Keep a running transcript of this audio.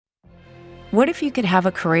What if you could have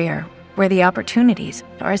a career where the opportunities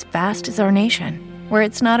are as vast as our nation, where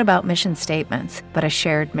it's not about mission statements, but a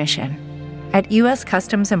shared mission? At U.S.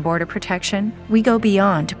 Customs and Border Protection, we go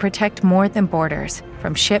beyond to protect more than borders.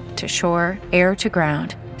 From ship to shore, air to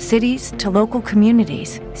ground, cities to local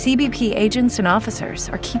communities, CBP agents and officers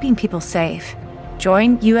are keeping people safe.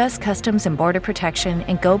 Join U.S. Customs and Border Protection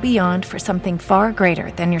and go beyond for something far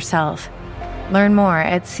greater than yourself. Learn more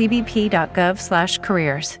at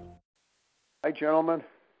cbp.gov/careers. Hi, gentlemen.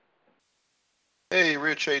 Hey,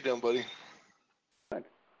 Rich. How you doing, buddy?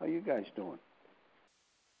 How you guys doing?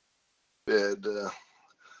 Good.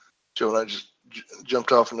 Joe and I just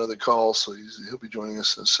jumped off another call, so he'll be joining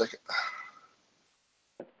us in a second.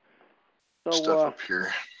 So, Stuff up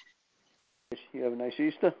here. You have a nice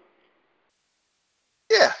Easter?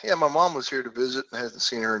 Yeah. My mom was here to visit. I hadn't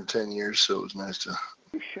seen her in 10 years, so it was nice to.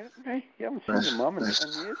 You shit, hey? You haven't seen Nice, your mom in nice.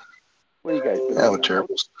 10 years? What, you guys been I'm a hanging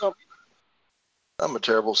terrible. out? I'm a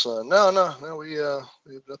terrible son. No. We have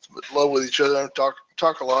nothing but love with each other. I don't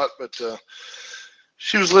talk a lot, but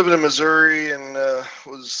she was living in Missouri and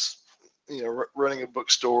was running a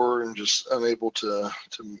bookstore and just unable to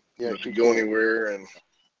go anywhere. And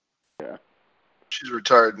yeah, she's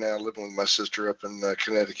retired now, living with my sister up in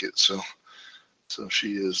Connecticut. So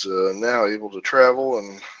she is now able to travel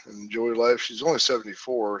and enjoy life. She's only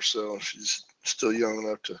 74, so she's still young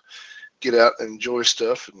enough to get out and enjoy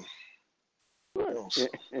stuff. And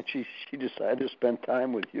she decided to spend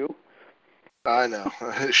time with you? I know.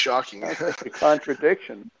 It's shocking. That's like a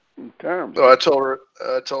contradiction in terms. So I told her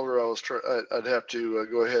I'd have to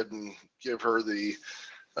go ahead and give her the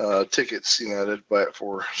tickets. I'd buy it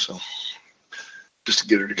for her, so just to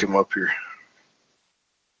get her to come up here.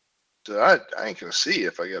 So I ain't gonna see you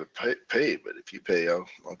if I gotta pay, but if you pay, I'll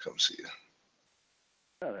come see you.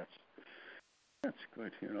 Yeah, that's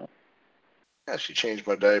good, Yeah, she changed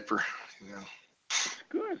my diaper.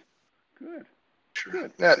 Good. Sure.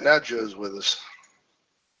 Good. Now Joe's with us.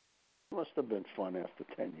 Must have been fun after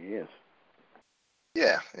 10 years.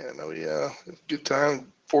 Yeah. Good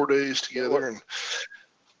time. 4 days together. And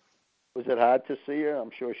was it hard to see her?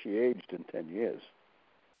 I'm sure she aged in 10 years.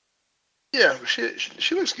 Yeah,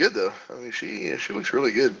 she looks good though. I mean, she looks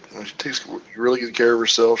really good. She takes really good care of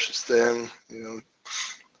herself. She's thin.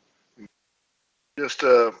 Just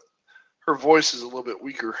her voice is a little bit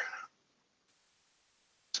weaker.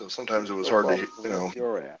 So sometimes it was hard to,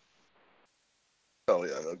 You're at. Oh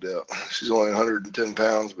yeah, no doubt. She's only 110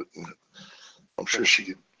 pounds, but I'm sure she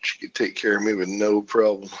could take care of me with no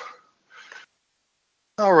problem.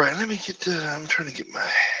 All right, let me get. I'm trying to get my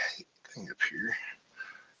thing up here.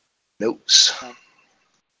 Notes.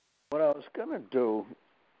 What I was gonna do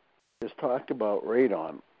is talk about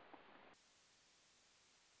radon.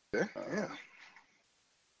 Okay. Yeah.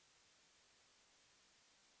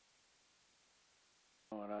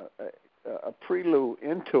 A prelude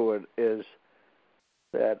into it is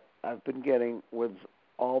that I've been getting, with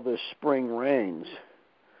all this spring rains,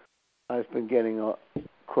 I've been getting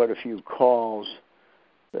quite a few calls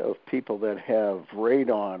of people that have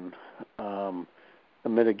radon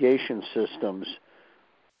mitigation systems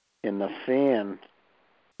in the fan.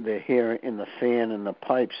 They're hearing in the fan and the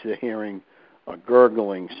pipes. They're hearing a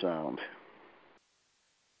gurgling sound,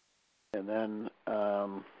 and then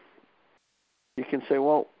you can say,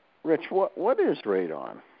 "Well, Rich, what is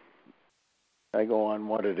radon?" I go on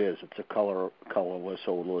what it is. It's a colorless,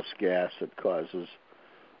 odorless gas that causes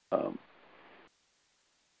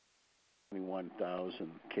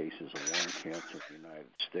 21,000 cases of lung cancer in the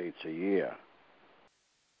United States a year.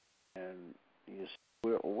 And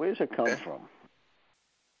where's it come from?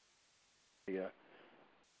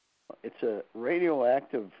 It's a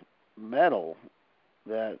radioactive metal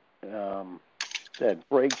that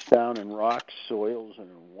breaks down in rocks, soils, and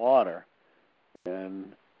in water.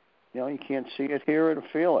 And you can't see it, hear it, or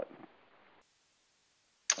feel it.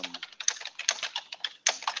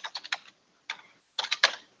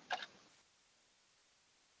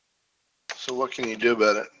 So what can you do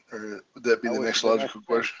about it? Or would that be the next logical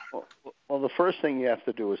question? Well, the first thing you have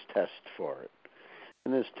to do is test for it.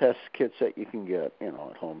 And there's test kits that you can get, at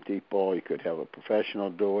Home Depot. You could have a professional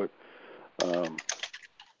do it.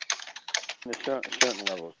 There's certain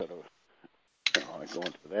levels that are, I go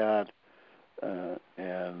into that.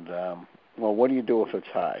 Well, what do you do if it's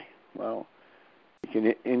high? Well, you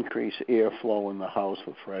can increase airflow in the house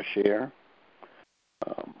with fresh air.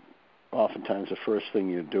 Oftentimes, the first thing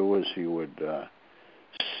you do is you would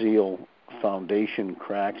seal foundation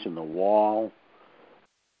cracks in the wall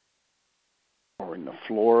or in the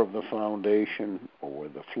floor of the foundation or where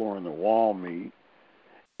the floor and the wall meet.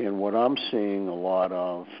 And what I'm seeing a lot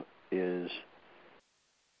of is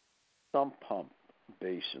sump pump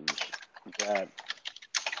basins that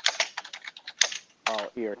are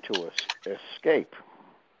air to escape.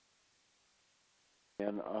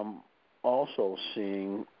 And I'm also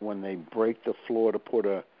seeing when they break the floor to put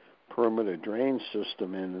a perimeter drain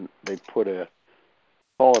system in, they put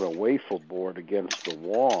call it a wafer board against the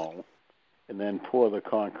wall and then pour the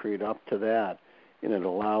concrete up to that, and it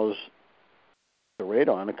allows the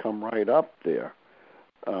radon to come right up there.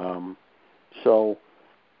 So,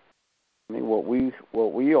 I mean, what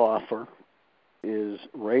we offer is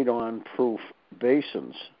radon-proof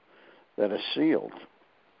basins that are sealed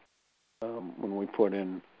when we put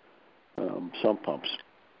in sump pumps.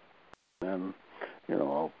 And,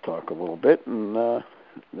 I'll talk a little bit, and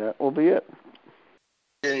that will be it.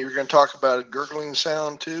 Yeah, you're going to talk about a gurgling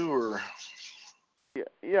sound too, or?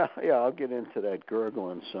 Yeah, I'll get into that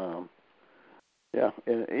gurgling sound. Yeah,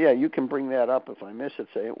 and you can bring that up if I miss it.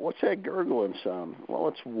 Say, what's that gurgling sound? Well,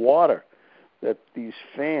 it's water that these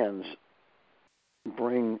fans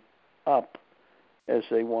bring up as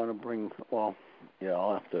they want to bring. Well,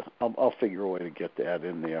 yeah, I'll figure a way to get that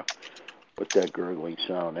in there. What that gurgling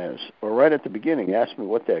sound is, or right at the beginning, ask me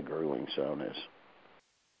what that gurgling sound is.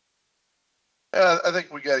 I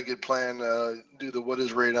think we got a good plan. Do the what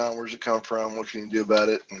is radon? Where's it come from? What can you do about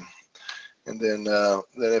it? And then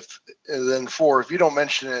if you don't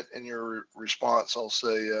mention it in your response, I'll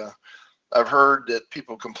say I've heard that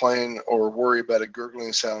people complain or worry about a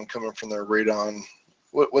gurgling sound coming from their radon.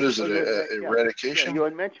 What is it? Eradication? Yeah, you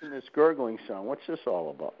had mentioned this gurgling sound. What's this all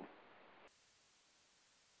about?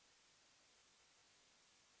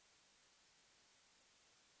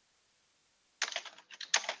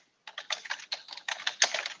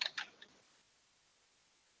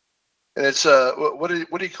 And it's what do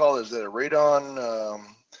you call it? Is that a radon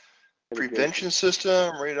prevention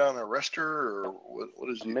system, radon arrestor, or what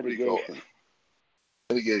is it? Mitigation. What do you call it?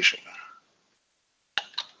 Mitigation.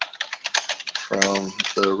 From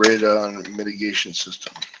the radon mitigation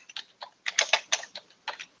system.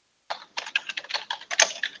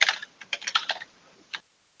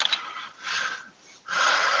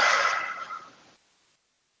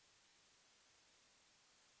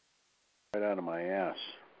 Right out of my ass.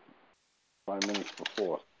 5 minutes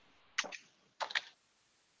before.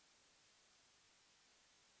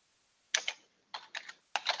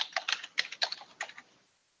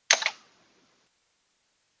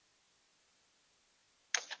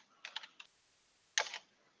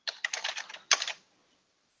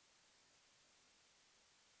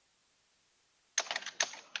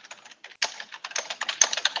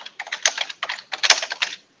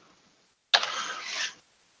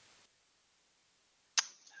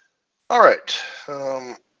 All right.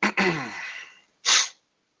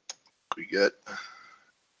 We got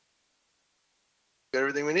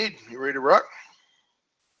everything we need. You ready to rock?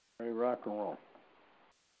 Ready to rock and roll.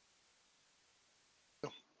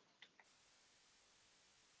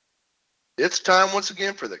 It's time once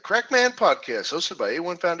again for the Crackman Podcast, hosted by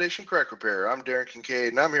A1 Foundation Crack Repair. I'm Darren Kincaid,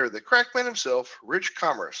 and I'm here with the Crackman himself, Rich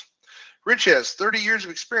Commerce. Rich has 30 years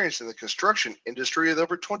of experience in the construction industry with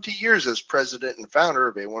over 20 years as president and founder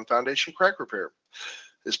of A1 Foundation Crack Repair.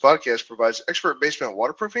 This podcast provides expert basement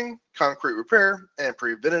waterproofing, concrete repair, and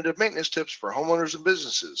preventative maintenance tips for homeowners and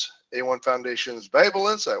businesses. A1 Foundation's valuable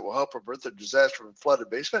insight will help avert the disaster of a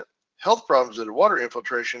flooded basement, health problems due to water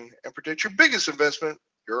infiltration, and protect your biggest investment,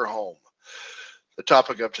 your home. The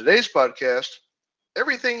topic of today's podcast,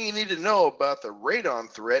 everything you need to know about the radon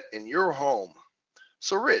threat in your home.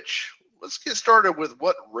 So, Rich, let's get started with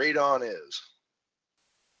what radon is.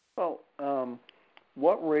 Well,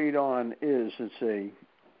 what radon is, it's a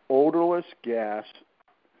odorless gas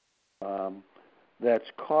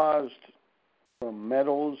that's caused from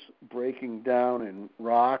metals breaking down in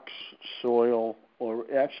rocks, soil, or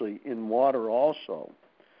actually in water also.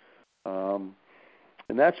 And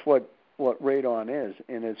that's what radon is,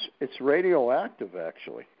 and it's radioactive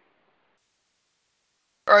actually.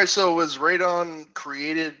 All right, so was radon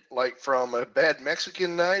created like from a bad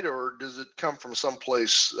Mexican night, or does it come from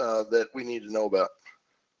someplace that we need to know about?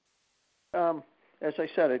 As I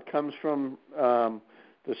said, it comes from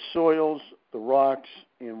the soils, the rocks,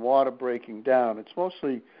 and water breaking down. It's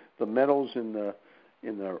mostly the metals in the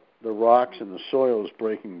rocks and the soils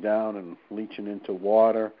breaking down and leaching into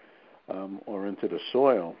water or into the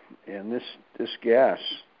soil. And this gas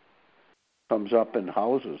comes up in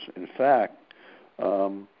houses. In fact,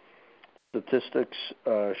 statistics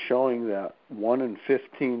showing that 1 in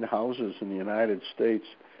 15 houses in the United States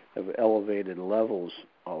have elevated levels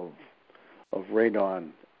of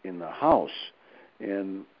radon in the house.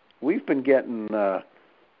 And we've been getting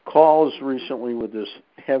calls recently with this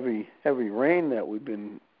heavy rain that we've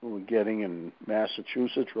been we're getting in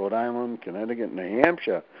Massachusetts, Rhode Island, Connecticut, New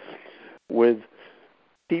Hampshire, with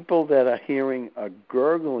people that are hearing a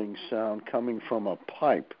gurgling sound coming from a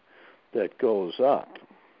pipe that goes up.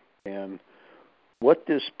 And what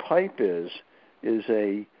this pipe is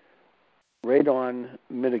a radon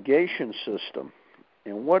mitigation system.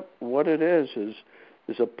 And what it is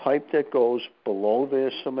a pipe that goes below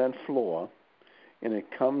their cement floor, and it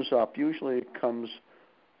comes up. Usually it comes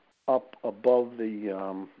up above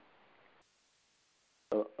the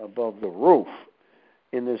roof,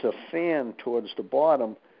 and there's a fan towards the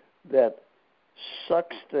bottom that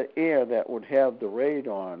sucks the air that would have the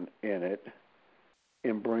radon in it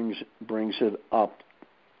and brings it up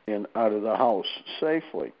and out of the house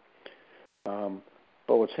safely.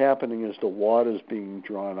 But what's happening is the water's being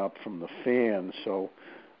drawn up from the fan. So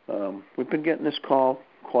we've been getting this call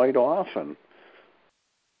quite often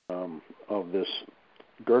of this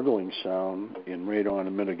gurgling sound in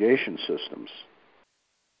radon mitigation systems.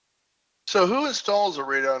 So who installs a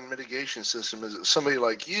radon mitigation system? Is it somebody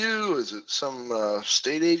like you? Is it some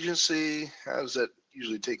state agency? How is that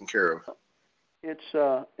usually taken care of? It's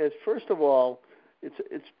first of all,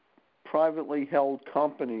 it's privately held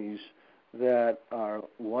companies that are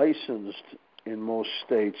licensed in most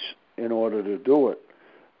states in order to do it.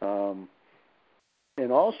 And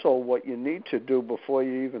also what you need to do before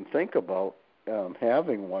you even think about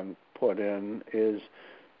having one put in is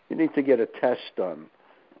you need to get a test done.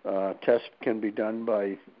 Test can be done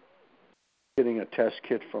by getting a test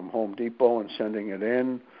kit from Home Depot and sending it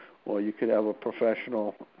in, or you could have a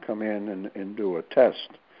professional come in and do a test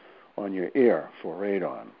on your ear for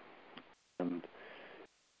radon. And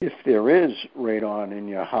if there is radon in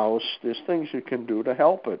your house, there's things you can do to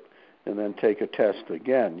help it, and then take a test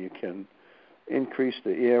again. You can increase the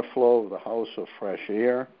airflow of the house with fresh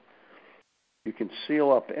air. You can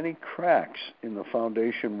seal up any cracks in the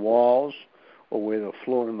foundation walls or where the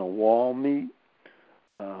floor and the wall meet,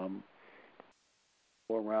 or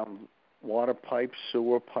around water pipes,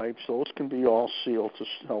 sewer pipes. Those can be all sealed to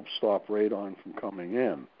help stop radon from coming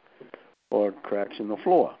in, or cracks in the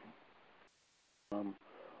floor.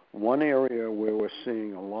 One area where we're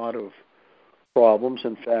seeing a lot of problems,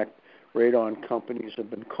 in fact, radon companies have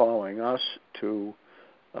been calling us to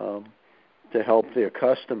help their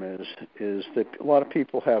customers, is that a lot of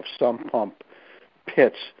people have sump pump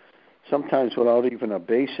pits, sometimes without even a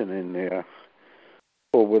basin in there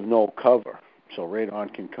or with no cover. So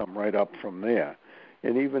radon can come right up from there.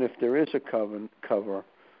 And even if there is a cover,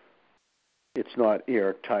 it's not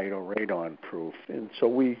airtight or radon-proof. And so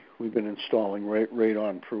we've been installing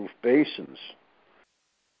radon-proof basins.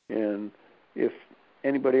 And if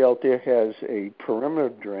anybody out there has a perimeter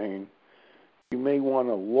drain, you may want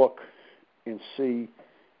to look and see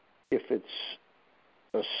if it's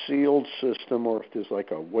a sealed system or if there's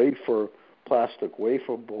like a plastic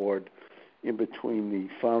wafer board in between the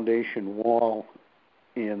foundation wall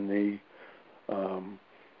and the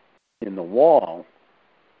wall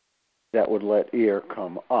that would let air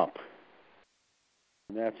come up.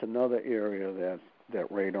 And that's another area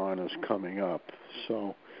that radon is coming up.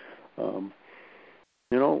 So,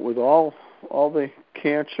 with all the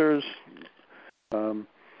cancers,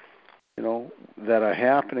 that are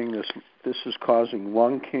happening, this is causing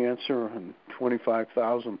lung cancer in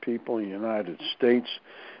 25,000 people in the United States.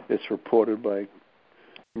 It's reported by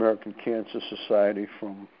American Cancer Society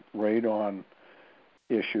from radon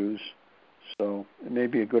issues. So it may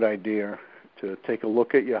be a good idea to take a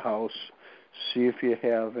look at your house, see if you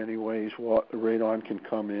have any ways radon can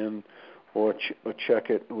come in, or check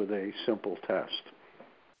it with a simple test.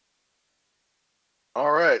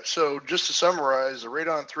 All right. So just to summarize, the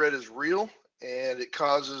radon threat is real, and it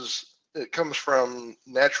comes from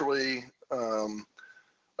naturally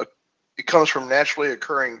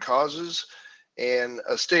occurring causes, and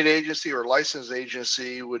a state agency or licensed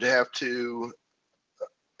agency would have to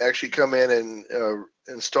actually come in and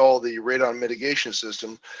install the radon mitigation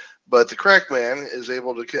system. But the Crackman is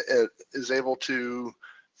able to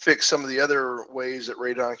fix some of the other ways that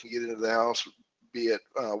radon can get into the house, be it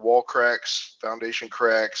wall cracks, foundation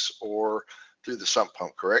cracks, or through the sump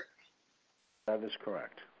pump, correct? That is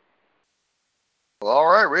correct. Well,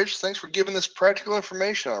 all right, Rich. Thanks for giving this practical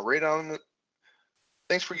information on radon.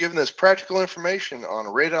 Thanks for giving us practical information on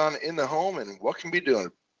radon in the home and what can be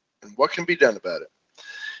done about it.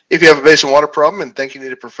 If you have a basement water problem and think you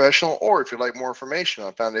need a professional, or if you'd like more information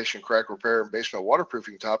on foundation crack repair and basement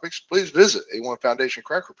waterproofing topics, please visit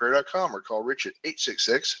a1foundationcrackrepair.com or call Rich at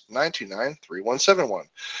 866-929-3171.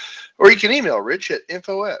 Or you can email Rich at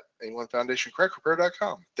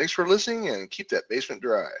info@a1foundationcrackrepair.com. Thanks for listening and keep that basement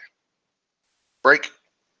dry. Break.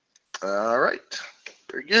 All right.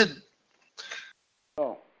 Very good.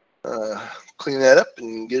 Oh, Clean that up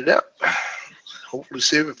and get it out. Hopefully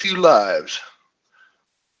save a few lives.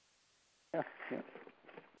 yeah.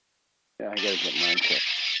 I gotta get mine checked.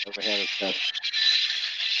 Never had it done.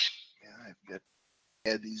 Yeah, I've got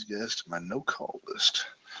to add these guys to my no-call list.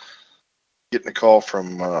 Getting a call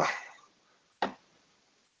from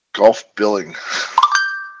Golf Billing.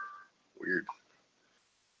 Weird.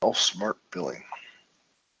 Golf Smart Billing.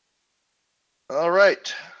 All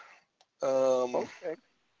right. Okay.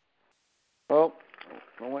 Well,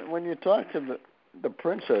 when you talk to the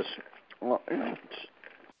princess, well,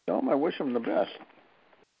 tell them I wish them the best.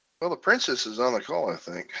 Well, the princess is on the call, I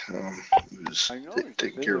think. I know he's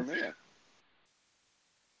taking a care busy of. man.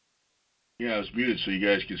 Yeah, it's muted so you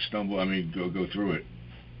guys can go through it.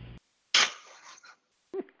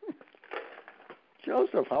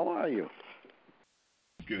 Joseph, how are you?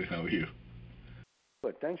 Good, how are you?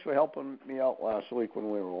 Good. Thanks for helping me out last week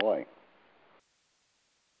when we were away.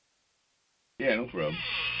 Yeah, no problem.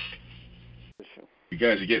 You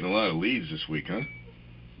guys are getting a lot of leads this week, huh?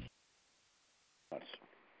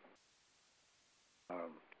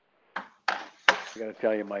 I got to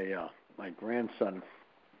tell you, my grandson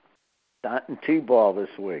starting t-ball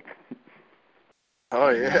this week. Oh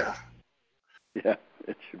yeah. Yeah,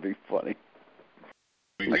 it should be funny.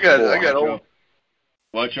 I got old.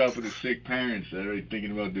 Watch out for the sick parents that are already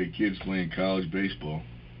thinking about their kids playing college baseball.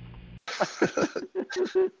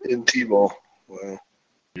 In t-ball. Wow.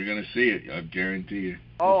 You're gonna see it, I guarantee you.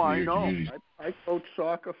 Oh, I know. I coached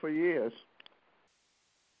soccer for years.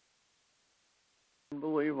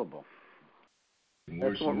 Unbelievable.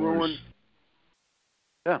 That's what ruins.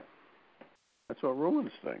 Yeah, that's what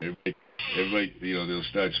ruins things. Everybody, they'll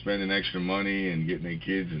start spending extra money and getting their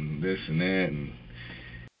kids and this and that, and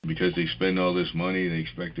because they spend all this money, they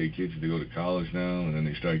expect their kids to go to college now, and then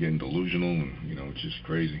they start getting delusional, and it's just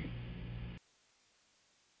crazy.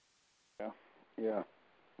 Yeah.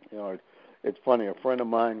 It's funny. A friend of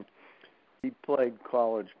mine, he played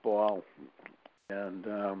college ball, and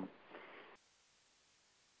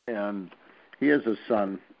he has a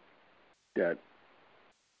son that,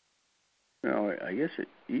 I guess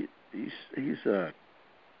he's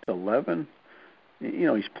 11.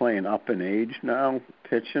 He's playing up in age now,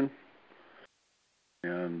 pitching,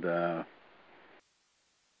 and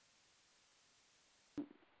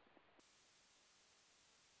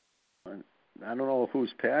I don't know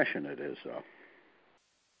whose passion it is, though.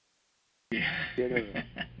 Yeah. It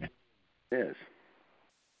is.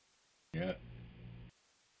 Yeah.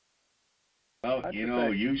 Well,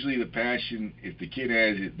 usually the passion, if the kid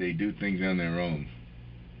has it, they do things on their own.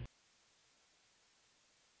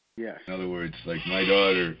 Yes. In other words, like my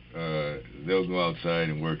daughter, they'll go outside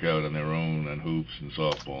and work out on their own on hoops and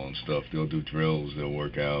softball and stuff. They'll do drills, they'll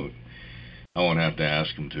work out. I won't have to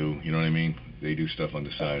ask them to, you know what I mean? They do stuff on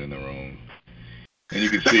the side on their own. And you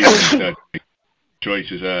can see when they start to make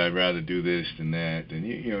choices, I'd rather do this than that. And,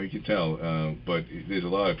 you can tell. But there's a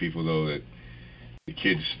lot of people, though, that the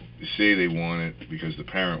kids say they want it because the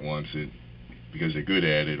parent wants it, because they're good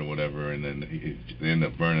at it or whatever, and then they end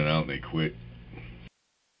up burning out and they quit.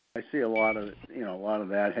 I see a lot of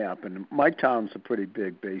that happen. My town's a pretty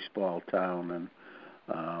big baseball town, and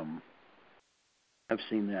I've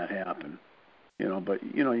seen that happen. But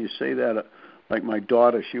you say that, like my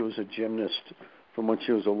daughter, she was a gymnast from when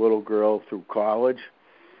she was a little girl through college,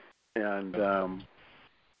 and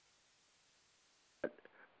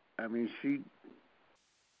I mean she,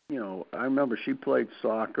 I remember she played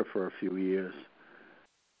soccer for a few years,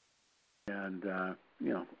 and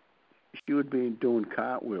she would be doing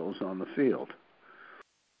cartwheels on the field.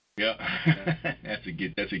 Yeah, that's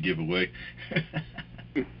a giveaway.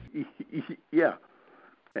 Yeah.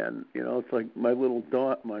 And it's like my little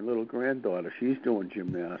granddaughter. She's doing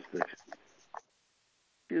gymnastics.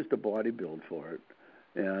 She has the body build for it,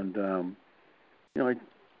 and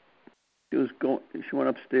she went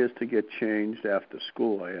upstairs to get changed after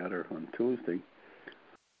school. I had her on Tuesday,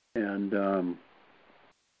 and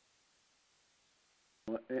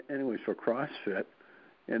anyways, for CrossFit,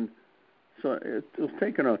 and so it was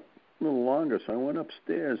taking a little longer. So I went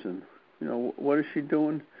upstairs, and what is she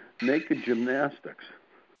doing? Naked gymnastics.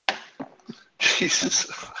 Jesus.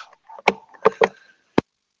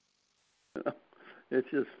 It's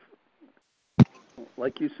just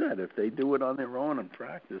like you said. If they do it on their own and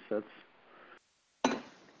practice, that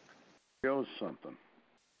shows something.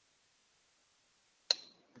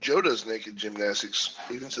 Joe does naked gymnastics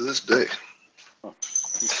even to this day.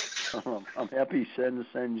 I'm happy he sends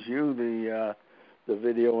you the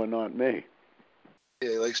video and not me.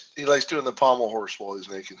 Yeah, he likes doing the pommel horse while he's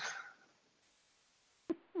naked.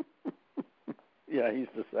 Yeah. Yeah, he's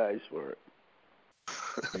the size for it.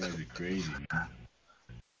 You guys are crazy, man.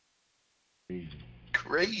 Crazy.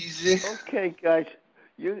 Crazy. Okay, guys.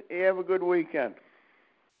 You have a good weekend.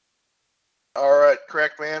 All right,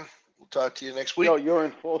 crack man. We'll talk to you next week. Yo, you're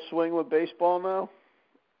in full swing with baseball now?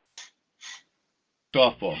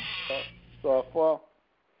 Softball. Softball?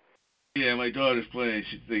 Yeah, my daughter's playing.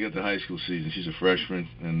 They got the high school season. She's a freshman,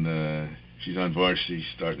 and she's on varsity,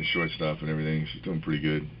 starting shortstop and everything. She's doing pretty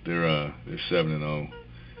good. They're 7-0.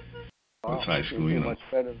 It's high school, you know. Much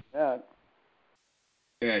better than that.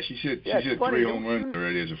 Yeah, she's hit 3 home runs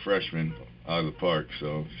already as a freshman out of the park,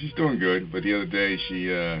 so she's doing good. But the other day she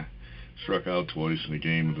struck out twice in a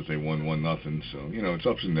game that they won 1-0. So you know it's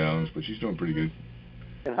ups and downs, but she's doing pretty good.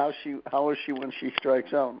 And how is she when she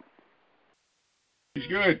strikes out? She's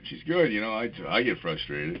good. She's good. You know, I get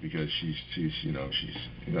frustrated because she's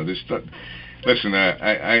this stuff. Listen,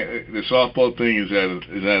 the softball thing is at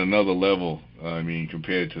another level. I mean,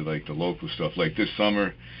 compared to like the local stuff. Like this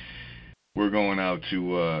summer, we're going out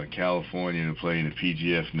to California to play in the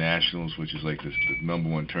PGF Nationals, which is like the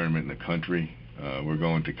 #1 tournament in the country. We're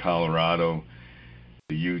going to Colorado,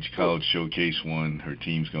 the huge college showcase one. Her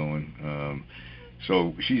team's going.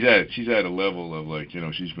 So she's at a level of like, you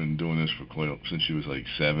know, she's been doing this since she was like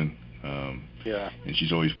 7. Yeah. And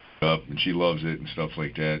she's always up and she loves it and stuff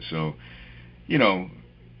like that. So, you know,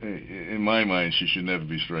 in my mind, she should never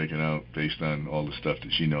be striking out based on all the stuff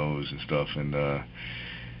that she knows and stuff. And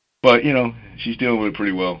but you know, she's dealing with it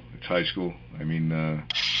pretty well. It's high school. I mean,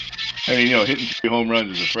 you know, hitting 3 home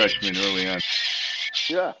runs as a freshman early on.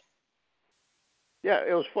 Yeah. Yeah,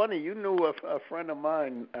 it was funny. You knew a friend of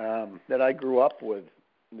mine that I grew up with.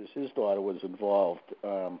 His daughter was involved.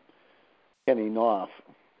 Kenny Knopf.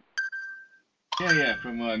 Yeah,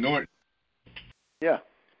 from Norton. Yeah.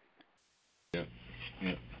 Yeah.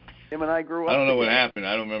 Him and I grew up. I don't know together. what happened.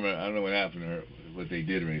 I don't know what happened to her, what they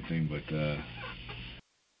did or anything, but I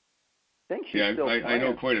think she's still I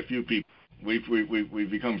know quite a few people. We've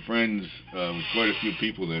become friends with quite a few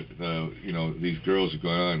people that you know, these girls have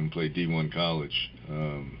gone on and played D1 college.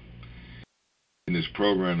 In this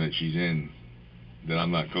program that she's in, that I'm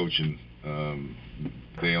not coaching,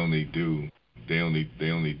 they only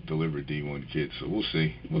deliver D1 kids. So we'll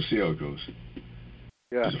see how it goes.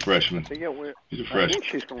 Yeah. She's a freshman. She's a freshman. I think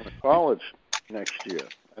she's going to college next year.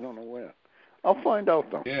 I don't know where. I'll find out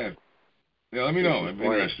though. Yeah, let me know. I'm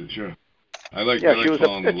interested. Sure. I like she was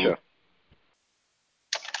following a pitcher.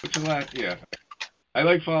 It's a lot, yeah. I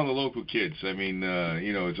like following the local kids. I mean,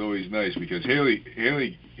 you know, it's always nice because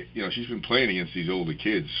Haley, you know, she's been playing against these older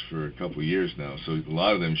kids for a couple of years now. So a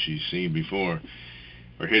lot of them she's seen before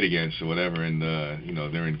or hit against or whatever, and you know,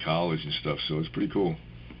 they're in college and stuff. So it's pretty cool.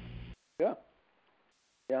 Yeah.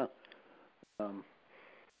 Yeah.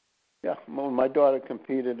 Yeah. When my daughter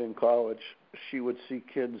competed in college, she would see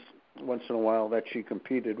kids once in a while that she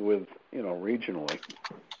competed with, you know, regionally.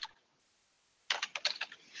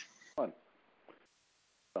 Fun.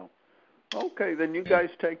 So, okay, then you guys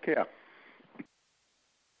take care.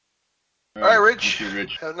 All right, Rich. Thank you,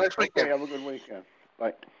 Rich. Have a nice weekend. Okay, have a good weekend.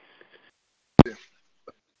 Bye. Yeah.